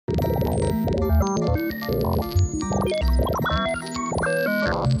It's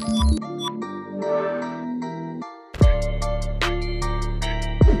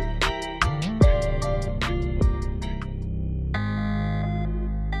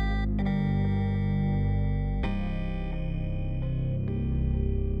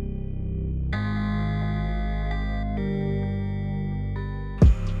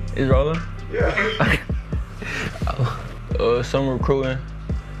rolling? Yeah. Summer recruiting.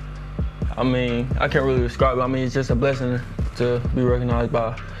 I mean, I can't really describe it. I mean, it's just a blessing to be recognized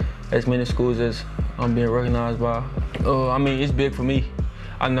by as many schools as I'm being recognized by. I mean, it's big for me.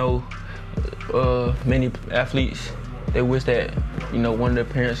 I know many athletes, they wish that, you know, one of their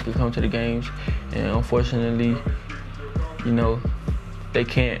parents could come to the games, and unfortunately, you know, they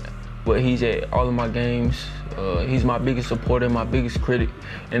can't. But he's at all of my games. He's my biggest supporter, my biggest critic,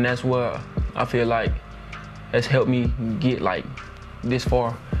 and that's where I feel like has helped me get like this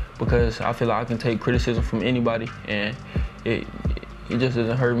far, because I feel like I can take criticism from anybody, and it just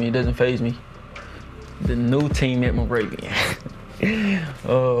doesn't hurt me, it doesn't faze me. The new team at Moravian.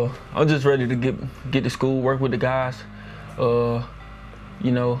 I'm just ready to get to school, work with the guys. You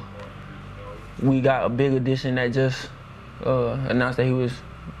know, we got a big addition that just announced that he was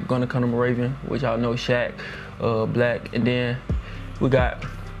gonna come to Moravian, which y'all know, Shaq, Black, and then we got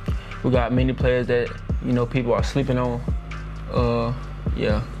many players that, you know, people are sleeping on.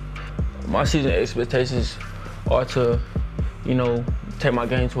 Yeah, my season expectations are to, you know, take my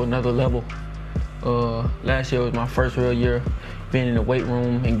game to another level. Last year was my first real year being in the weight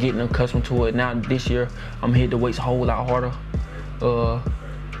room and getting accustomed to it. Now this year, I'm hitting the weights a whole lot harder,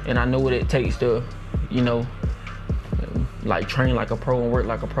 and I know what it takes to, you know, like train like a pro and work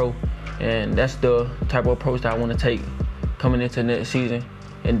like a pro, and that's the type of approach that I want to take coming into next season.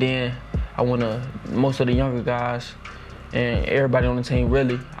 And then I want to, most of the younger guys and everybody on the team,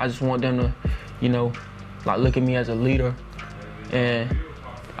 really, I just want them to, you know, like look at me as a leader. And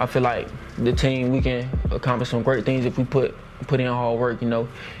I feel like the team, we can accomplish some great things if we put in hard work. You know,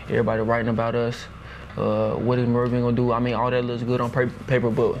 everybody writing about us. What is Moravian gonna do? I mean, all that looks good on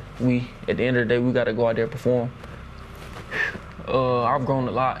paper, but we, at the end of the day, we gotta go out there and perform. I've grown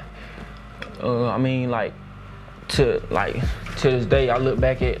a lot. I mean, like to this day, I look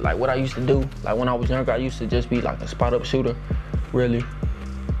back at like what I used to do. Like when I was younger, I used to just be like a spot-up shooter, really.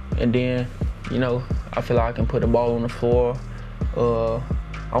 And then, you know, I feel like I can put the ball on the floor.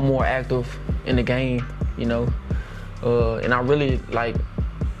 I'm more active in the game, you know. And I really like,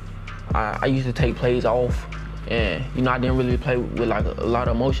 I used to take plays off, and you know, I didn't really play with like a lot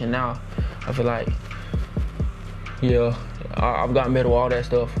of emotion. Now I feel like, yeah, I've gotten better with all that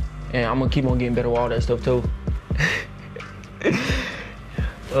stuff, and I'm gonna keep on getting better with all that stuff too.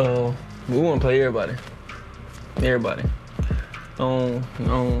 We wanna play everybody. Everybody.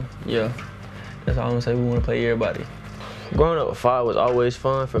 Yeah, that's all I'm gonna say. We wanna play everybody. Growing up with Five was always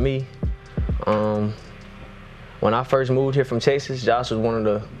fun for me. When I first moved here from Texas, Josh was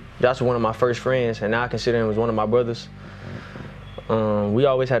one of my first friends, and now I consider him as one of my brothers. We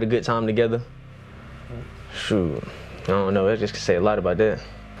always had a good time together. Shoot, I don't know, I just can say a lot about that.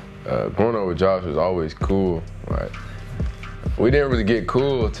 Growing up with Josh was always cool. Like, we didn't really get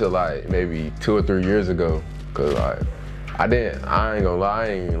cool till like maybe 2 or 3 years ago, cause like I ain't gonna lie, I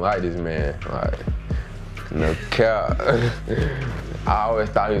ain't even like this man. Like, no cap. I always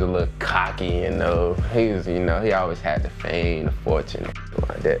thought he was a little cocky, you know. He was, you know, he always had the fame, the fortune,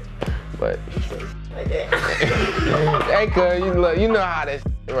 like that. But hey, cuz, you know how this,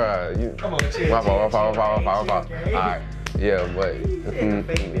 bro. Come on, chill. My fault. All right, yeah, but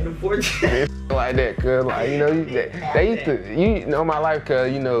like that, cuz, like, you know, they used to, you know, my life,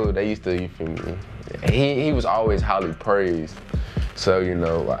 cuz, you know, they used to, you feel me? He was always highly praised. So, you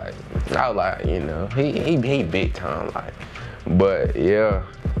know, like, I was like, you know, he big time, like. But yeah,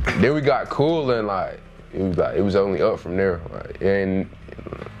 then we got cool, and like it was only up from there, like, and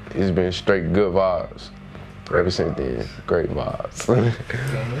it's been straight good vibes ever since then. Great vibes.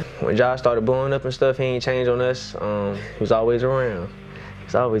 When Josh started blowing up and stuff, he ain't changed on us. He was always around.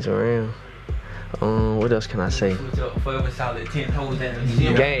 He's always around. What else can I say? Forever solid, 10 toes down.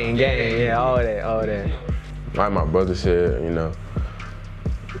 Gang, yeah, all that. Like my brother said, you know,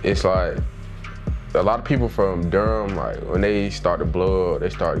 it's like a lot of people from Durham, like when they start to blow up, they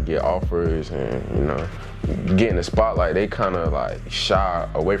start to get offers and, you know, get in the spotlight, they kind of like shy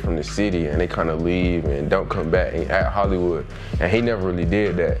away from the city, and they kind of leave and don't come back at Hollywood. And he never really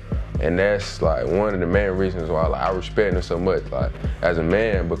did that. And that's like one of the main reasons why like, I respect him so much, like as a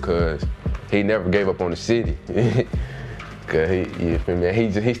man, because he never gave up on the city. Cause you feel me?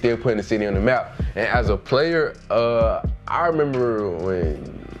 He still putting the city on the map. And as a player, I remember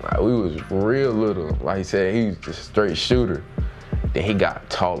when Like, we was real little. Like he said, he was just a straight shooter. Then he got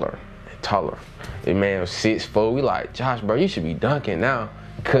taller and taller. The man was 6'4". We like, Josh, bro, you should be dunking now.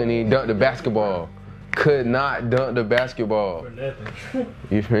 Couldn't even dunk the basketball. Could not dunk the basketball.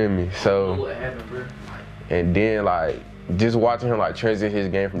 You feel me? So, and then like, just watching him like transition his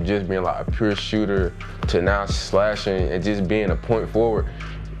game from just being like a pure shooter to now slashing and just being a point forward,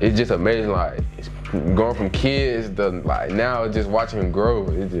 it's just amazing. Like, it's going from kids to like now, just watching him grow,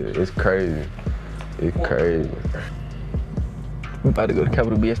 it's crazy. It's crazy. We about to go to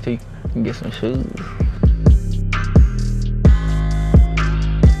Capital BST and get some shoes.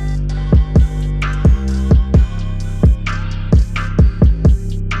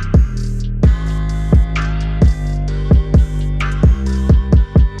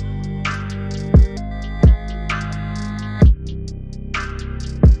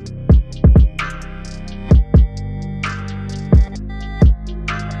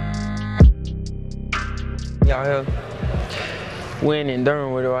 Y'all here? We ain't in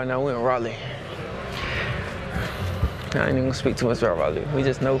Durham with it right now, we in Raleigh. I ain't even gonna speak too much about Raleigh. We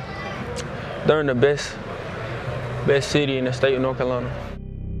just know Durham the best city in the state of North Carolina.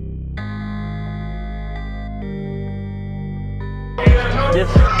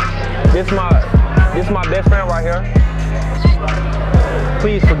 This my best friend right here.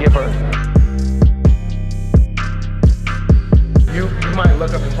 Please forgive her. You might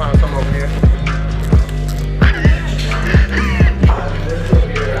look up and find some over here.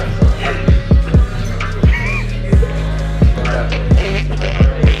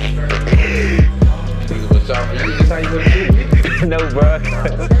 No, bro.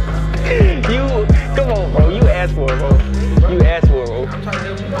 Come on, bro. You asked for it, bro. You asked for it, bro.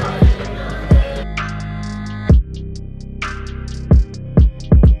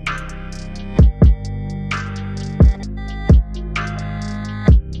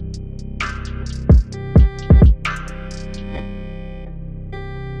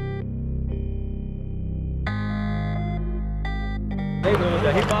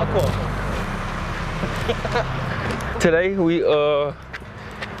 Today we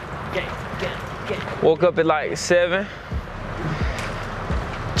woke up at like 7.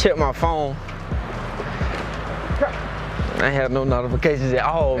 Checked my phone. I have no notifications at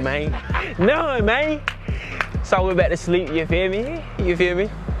all, man. None, man. So I went back to sleep, you feel me? You feel me?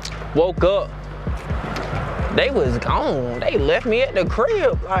 Woke up. They was gone. They left me at the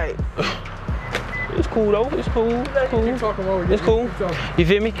crib. Like, it's cool though. It's cool. It's cool. It's cool. You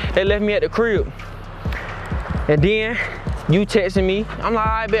feel me? They left me at the crib. And then you texting me. I'm like,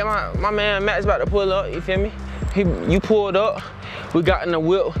 I bet my man Matt's about to pull up. You feel me? You pulled up. We got in the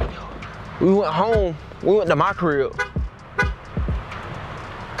whip. We went home. We went to my crib.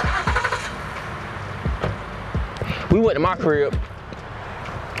 We went to my crib.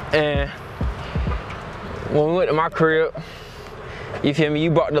 And when we went to my crib, you feel me?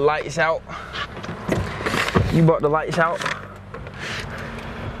 You brought the lights out. You brought the lights out.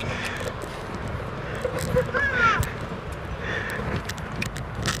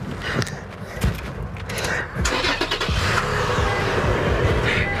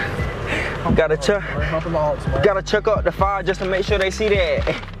 Gotta check out the fire just to make sure they see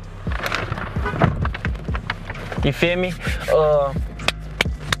that. You feel me?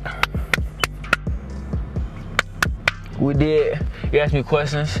 We did. You asked me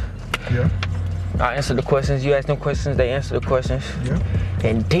questions. Yeah. I answered the questions. You asked them questions. They answered the questions. Yeah.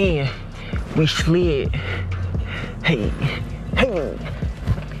 And then we slid. Hey.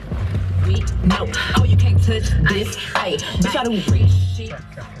 No, oh, you can't touch this. Hey, bitch, I do rich shit.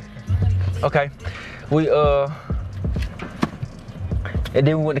 Okay, and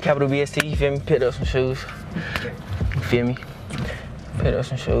then we went to Capital BST, you feel me? Picked up some shoes, you feel me? Picked up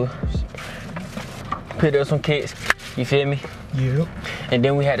some shoes, picked up some kicks, you feel me? Yep. And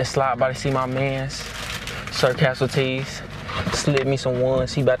then we had to slide by to see my mans, Sir Castle Tees, slid me some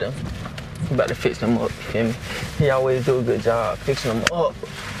ones. He about to fix them up, you feel me? He always do a good job fixing them up,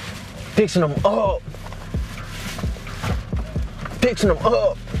 fixing them up, fixing them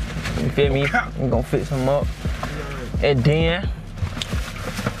up. You feel me? I'm gonna fix them up. And then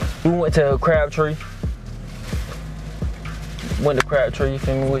we went to Crabtree. Went to Crabtree, you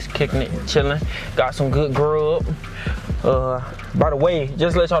feel me? We was kicking it, chilling. Got some good grub. By the way,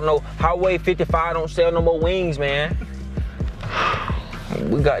 just to let y'all know, Highway 55 don't sell no more wings, man.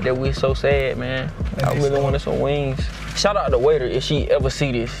 We got that, we so sad, man. I really wanted some wings. Shout out to the waiter if she ever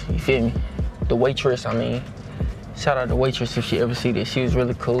see this, you feel me? The waitress, I mean. Shout out to the waitress if she ever see this. She was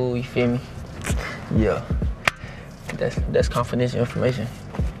really cool, you feel me? Yeah. That's confidential information,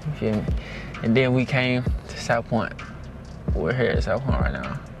 you feel me? And then we came to South Point. We're here at South Point right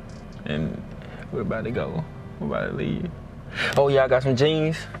now. and we're about to go. We're about to leave. Oh yeah, I got some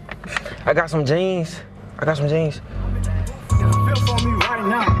jeans. I got some jeans. I got some jeans.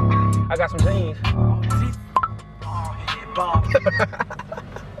 I got some jeans.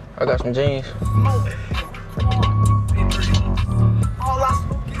 I got some jeans. All I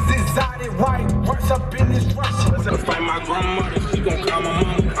smoke is exotic white. Works up in this Russia. Let's find my grandmother. She gon' call my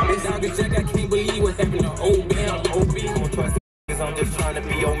mama. This dog is Jack. I can't believe what happened to old man. Old B. I'm just trying to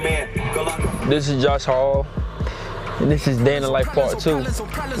be your man. This is Josh Hall. And this is Day in the Life Part 2.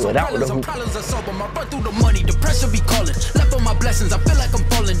 Without the hoop. I run through the money, the pressure be calling. Left on my blessings, I feel like I'm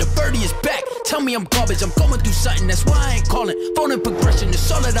falling. The birdie is back. Tell me I'm garbage, I'm going through something, that's why I ain't calling. Phone and progression, it's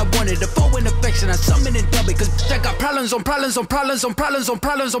all that I wanted. The phone in affection, I summon and dub it. Cause I got problems on problems on problems on problems on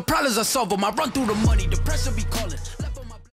problems on problems, I solve them. I run through the money, the pressure be calling.